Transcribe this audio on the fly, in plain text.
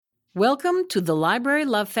Welcome to the Library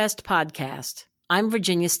Love Fest podcast. I'm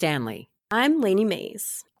Virginia Stanley. I'm Lainey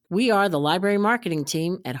Mays. We are the library marketing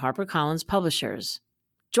team at HarperCollins Publishers.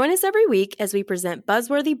 Join us every week as we present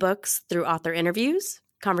buzzworthy books through author interviews,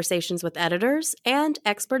 conversations with editors, and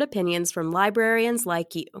expert opinions from librarians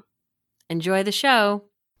like you. Enjoy the show.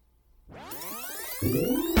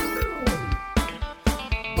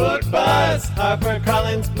 Book Buzz,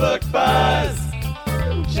 HarperCollins Book Buzz.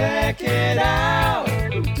 Check it out.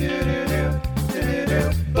 Do-do-do,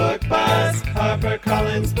 Book Buzz,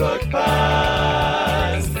 HarperCollins Book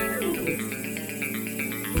Buzz.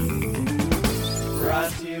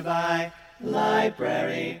 Brought to you by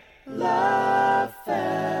Library Love Fest.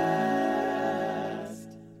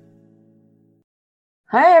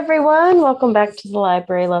 Hi, everyone. Welcome back to the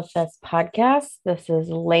Library Love Fest podcast. This is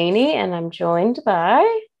Lainey, and I'm joined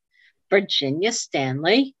by Virginia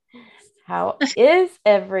Stanley. How is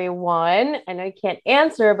everyone? I know you can't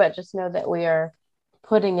answer, but just know that we are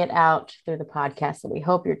putting it out through the podcast, and we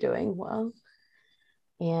hope you're doing well.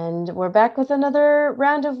 And we're back with another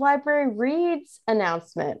round of Library Reads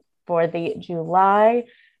announcement for the July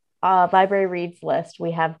Library Reads list.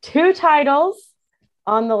 We have 2 titles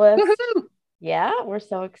on the list. Woo-hoo! Yeah, we're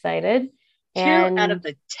so excited. 2 out of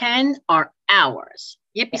the 10 are ours.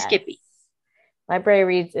 Yippee Yes. skippy. Library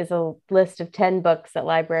Reads is a list of 10 books that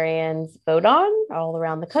librarians vote on all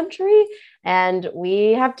around the country, and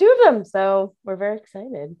we have 2 of them, so we're very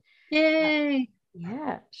excited. Yay.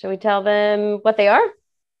 Yeah. Should we tell them what they are?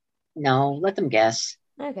 No, let them guess.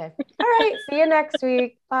 Okay. All right. See you next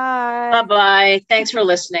week. Bye. Bye-bye. Thanks for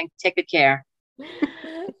listening. Take good care.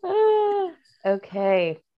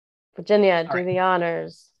 Okay. Virginia, do right. the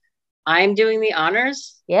honors. I'm doing the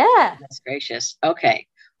honors. Yeah. That's gracious. Okay.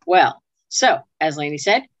 Well, so as Lainey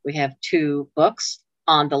said, we have 2 books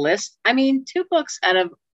on the list. 2 books out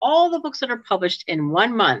of all the books that are published in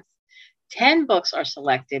 1 month. 10 books are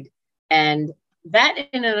selected. And that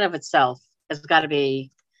in and of itself has got to be,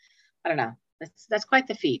 I don't know, that's quite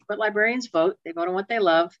the feat. But librarians vote. They vote on what they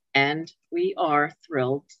love. And we are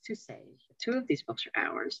thrilled to say 2 of these books are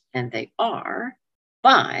ours. And they are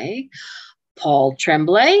by Paul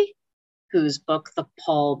Tremblay, whose book, The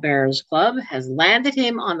Pallbearers Club, has landed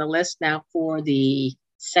him on the list now for the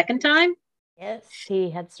 2nd time. Yes. He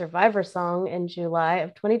had Survivor Song in July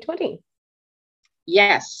of 2020.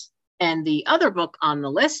 Yes. And the other book on the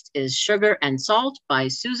list is Sugar and Salt by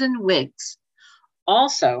Susan Wiggs,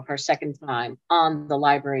 also her 2nd time on the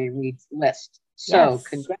Library Reads list. So Yes.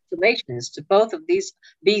 Congratulations to both of these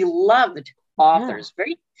beloved authors. Yeah.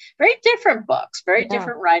 Very, very different books, very Yeah.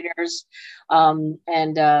 different writers.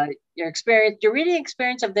 Your reading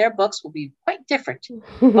experience of their books will be quite different,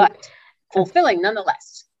 but fulfilling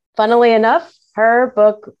nonetheless. Funnily enough, her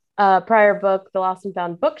book, prior book, The Lost and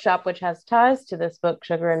Found Bookshop, which has ties to this book,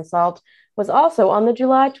 Sugar and Salt, was also on the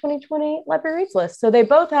July 2020 Library Reads list. So they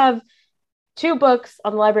both have 2 books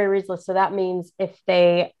on the Library Reads list. So that means if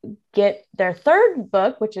they get their 3rd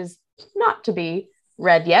book, which is not to be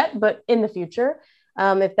read yet, but in the future,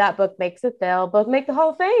 if that book makes it, they'll both make the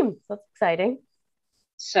Hall of Fame. So that's exciting.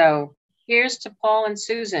 So here's to Paul and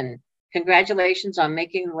Susan. Congratulations on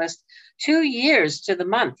making the list 2 years to the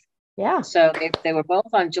month. Yeah. So they were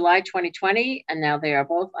both on July 2020, and now they are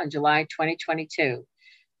both on July 2022.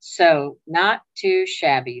 So not too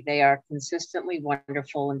shabby. They are consistently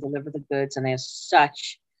wonderful and deliver the goods, and they have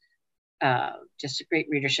such just a great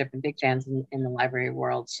readership and big fans in the library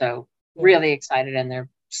world. So really excited, and they're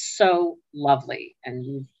so lovely. And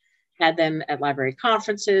we've had them at library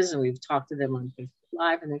conferences, and we've talked to them on Facebook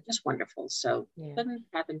Live, and they're just wonderful. So couldn't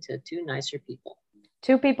happen to 2 nicer people.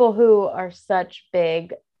 2 people who are such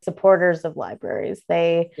big supporters of libraries.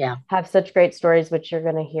 They have such great stories, which you're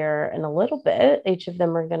going to hear in a little bit. Each of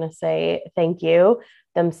them are going to say thank you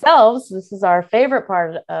themselves. This is our favorite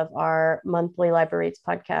part of our monthly Library Reads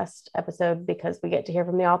podcast episode, because we get to hear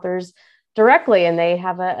from the authors directly, and they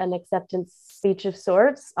have an acceptance speech of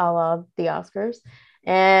sorts, a la the Oscars.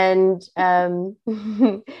 And not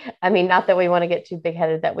that we want to get too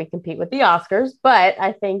big-headed that we compete with the Oscars, but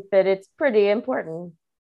I think that it's pretty important.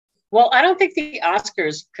 Well, I don't think the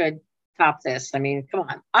Oscars could top this. Come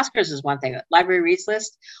on. Oscars is one thing. Library Reads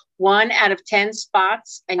list, 1 out of 10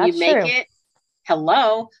 spots, and That's you make true. it.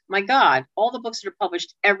 Hello, my God, all the books that are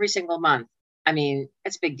published every single month.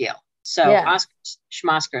 It's a big deal. So Oscars,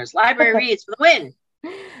 schmoskers, Library Reads for the win.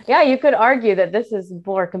 Yeah, you could argue that this is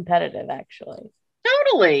more competitive, actually.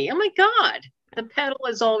 Totally. Oh my God. The pedal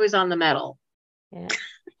is always on the metal. Yeah.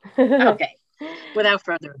 Okay. Without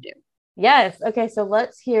further ado. Yes. Okay. So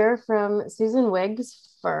let's hear from Susan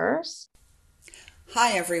Wiggs first.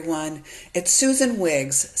 Hi everyone, it's Susan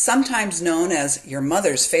Wiggs, sometimes known as your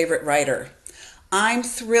mother's favorite writer. I'm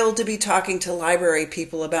thrilled to be talking to library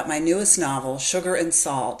people about my newest novel, Sugar and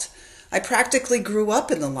Salt. I practically grew up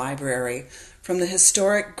in the library, from the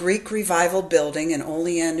historic Greek Revival building in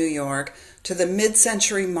Olean, New York, to the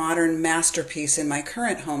mid-century modern masterpiece in my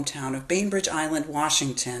current hometown of Bainbridge Island,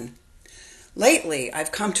 Washington. Lately,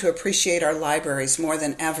 I've come to appreciate our libraries more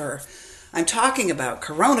than ever. I'm talking about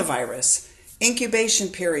coronavirus, incubation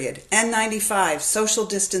period, N95, social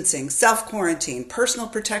distancing, self-quarantine, personal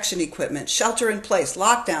protection equipment, shelter-in-place,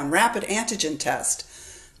 lockdown, rapid antigen test.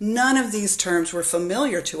 None of these terms were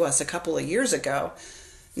familiar to us a couple of years ago.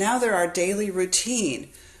 Now they're our daily routine.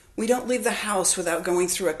 We don't leave the house without going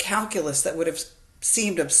through a calculus that would have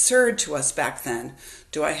seemed absurd to us back then.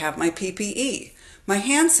 Do I have my PPE, my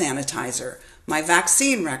hand sanitizer, my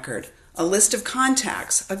vaccine record, a list of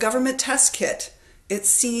contacts, a government test kit? It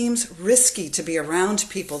seems risky to be around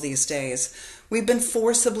people these days. We've been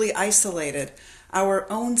forcibly isolated. Our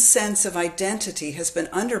own sense of identity has been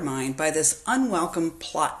undermined by this unwelcome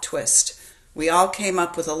plot twist. We all came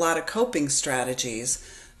up with a lot of coping strategies,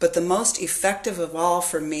 but the most effective of all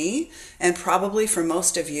for me, and probably for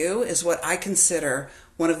most of you, is what I consider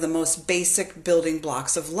one of the most basic building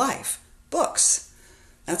blocks of life: books.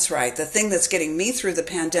 That's right, the thing that's getting me through the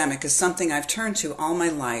pandemic is something I've turned to all my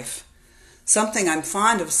life. Something I'm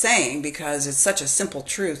fond of saying because it's such a simple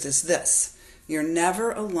truth is this: you're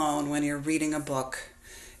never alone when you're reading a book.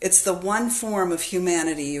 It's the one form of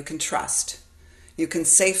humanity you can trust. You can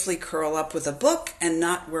safely curl up with a book and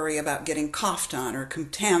not worry about getting coughed on or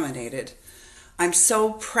contaminated. I'm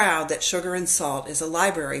so proud that Sugar and Salt is a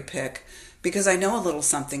library pick because I know a little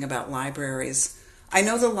something about libraries. I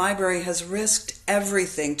know the library has risked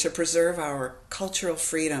everything to preserve our cultural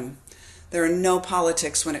freedom. There are no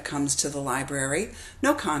politics when it comes to the library,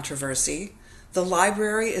 no controversy. The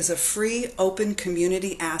library is a free, open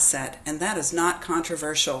community asset, and that is not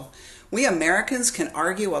controversial. We Americans can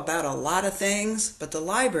argue about a lot of things, but the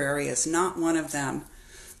library is not one of them.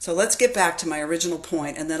 So let's get back to my original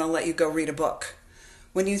point, and then I'll let you go read a book.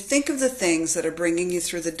 When you think of the things that are bringing you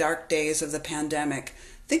through the dark days of the pandemic,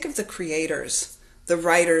 think of the creators, the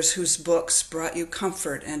writers whose books brought you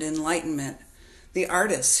comfort and enlightenment, the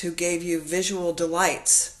artists who gave you visual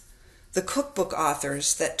delights, the cookbook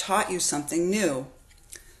authors that taught you something new,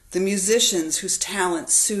 the musicians whose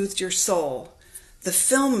talents soothed your soul, the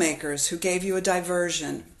filmmakers who gave you a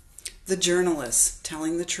diversion, the journalists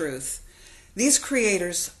telling the truth. These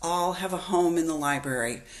creators all have a home in the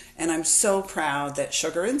library, and I'm so proud that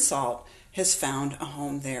Sugar and Salt has found a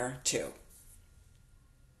home there too.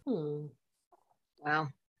 Wow.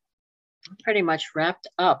 Pretty much wrapped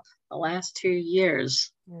up the last 2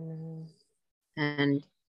 years. And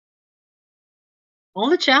all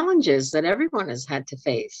the challenges that everyone has had to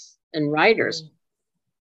face, and writers,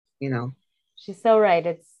 you know. She's so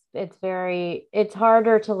right. It's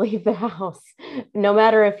harder to leave the house, no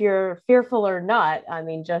matter if you're fearful or not. I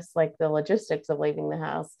mean, just like the logistics of leaving the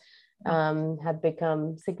house have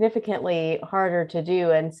become significantly harder to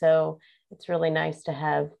do. And so it's really nice to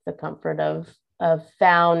have the comfort of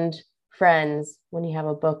found friends when you have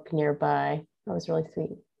a book nearby. That was really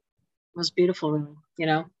sweet. It was beautiful, really, you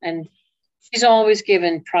know. And she's always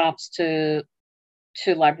given props to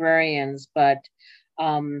librarians, but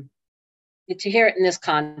to hear it in this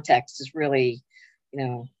context is really, you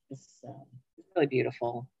know, it's really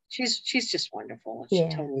beautiful. She's just wonderful. She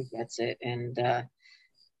totally gets it, and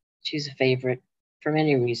she's a favorite for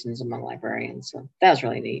many reasons among librarians. So that was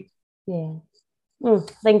really neat. Yeah.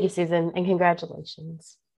 Thank you, Susan, and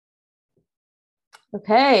congratulations.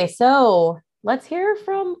 Okay, so let's hear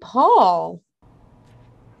from Paul.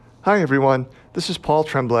 Hi, everyone. This is Paul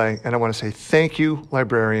Tremblay, and I want to say thank you,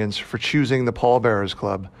 librarians, for choosing the Paul Bearers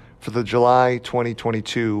Club for the July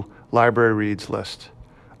 2022 Library Reads list.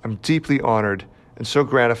 I'm deeply honored and so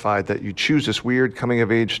gratified that you choose this weird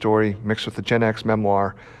coming-of-age story mixed with a Gen X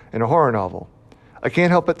memoir and a horror novel. I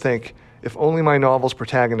can't help but think, if only my novel's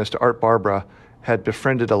protagonist, Art Barbara, had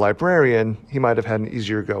befriended a librarian, he might have had an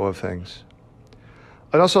easier go of things.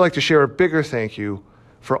 I'd also like to share a bigger thank you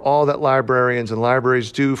for all that librarians and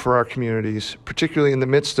libraries do for our communities, particularly in the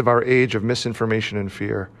midst of our age of misinformation and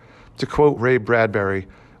fear. To quote Ray Bradbury,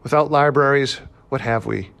 "Without libraries, what have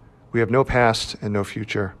we? We have no past and no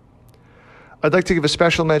future." I'd like to give a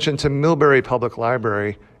special mention to Millbury Public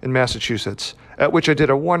Library in Massachusetts, at which I did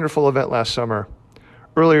a wonderful event last summer.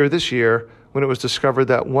 Earlier this year, when it was discovered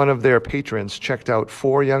that one of their patrons checked out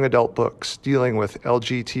 4 young adult books dealing with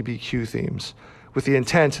LGBTQ themes, with the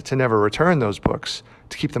intent to never return those books,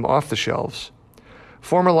 to keep them off the shelves.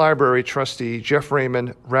 Former library trustee Jeff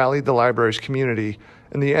Raymond rallied the library's community,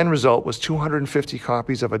 and the end result was 250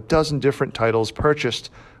 copies of a dozen different titles purchased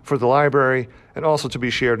for the library and also to be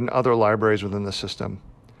shared in other libraries within the system.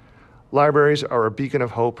 Libraries are a beacon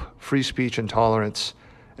of hope, free speech, and tolerance,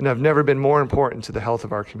 and have never been more important to the health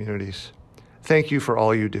of our communities. Thank you for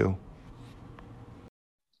all you do.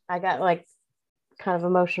 I got kind of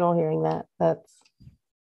emotional hearing that. That's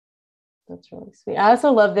really sweet. I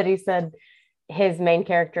also love that he said his main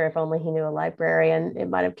character, if only he knew a librarian, it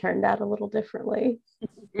might have turned out a little differently.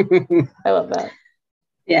 I love that.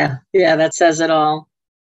 Yeah, that says it all.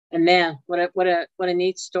 And man, what a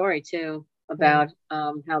neat story too about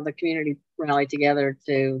how the community rallied together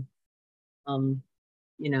to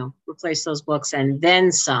replace those books and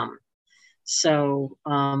then some. So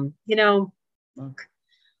look,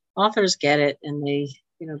 authors get it, and they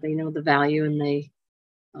know the value, and they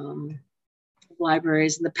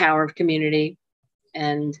libraries and the power of community,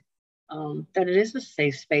 and that it is a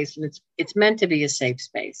safe space, and it's meant to be a safe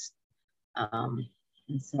space. And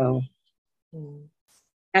so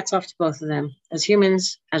hats off to both of them as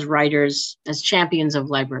humans, as writers, as champions of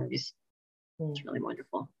libraries. It's really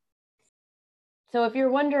wonderful. So if you're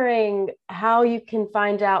wondering how you can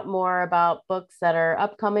find out more about books that are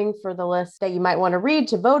upcoming for the list that you might want to read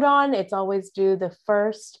to vote on, it's always due the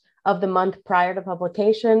first of the month prior to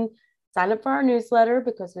publication. Sign up for our newsletter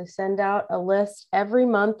because we send out a list every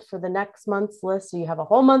month for the next month's list. So you have a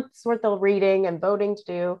whole month's worth of reading and voting to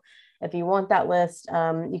do. If you want that list,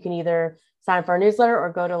 you can either sign up for our newsletter or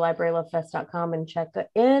go to librarylovefest.com and check it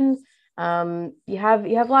in. You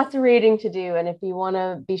have lots of reading to do. And if you want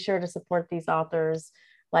to be sure to support these authors,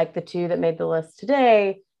 like the two that made the list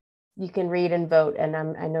today, you can read and vote. And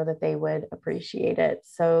I know that they would appreciate it.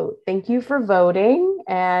 So thank you for voting.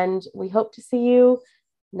 And we hope to see you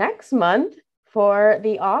next month for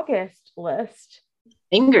the August list.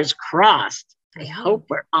 Fingers crossed. I hope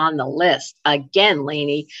we're on the list again,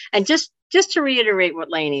 Lainey. And just to reiterate what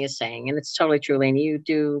Lainey is saying, and it's totally true, Lainey, you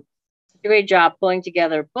do a great job pulling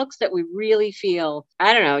together books that we really feel,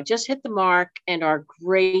 just hit the mark and are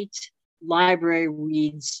great library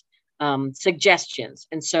reads suggestions.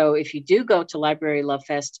 And so if you do go to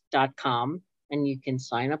librarylovefest.com and you can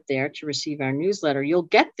sign up there to receive our newsletter, you'll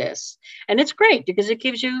get this. And it's great because it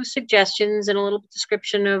gives you suggestions and a little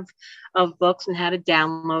description of books and how to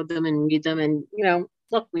download them and read them. And,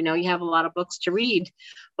 look, we know you have a lot of books to read,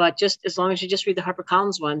 but just as long as you just read the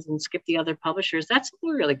HarperCollins ones and skip the other publishers, that's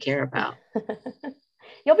what we really care about.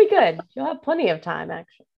 You'll be good. You'll have plenty of time,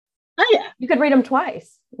 actually. Oh, yeah. You could read them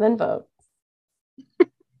twice, then vote.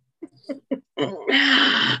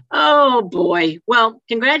 Oh, boy. Well,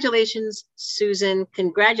 congratulations, Susan.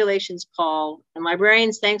 Congratulations, Paul. And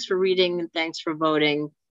librarians, thanks for reading and thanks for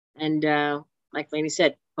voting. And like Lainey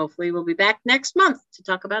said, hopefully we'll be back next month to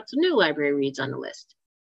talk about some new library reads on the list.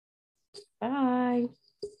 Bye.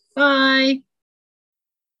 Bye.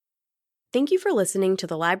 Thank you for listening to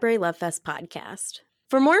the Library Love Fest podcast.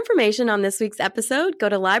 For more information on this week's episode, go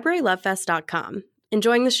to librarylovefest.com.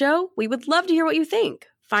 Enjoying the show? We would love to hear what you think.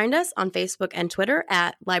 Find us on Facebook and Twitter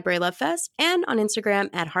at Library Love Fest and on Instagram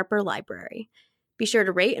at Harper Library. Be sure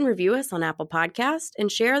to rate and review us on Apple Podcasts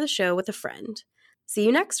and share the show with a friend. See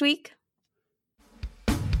you next week.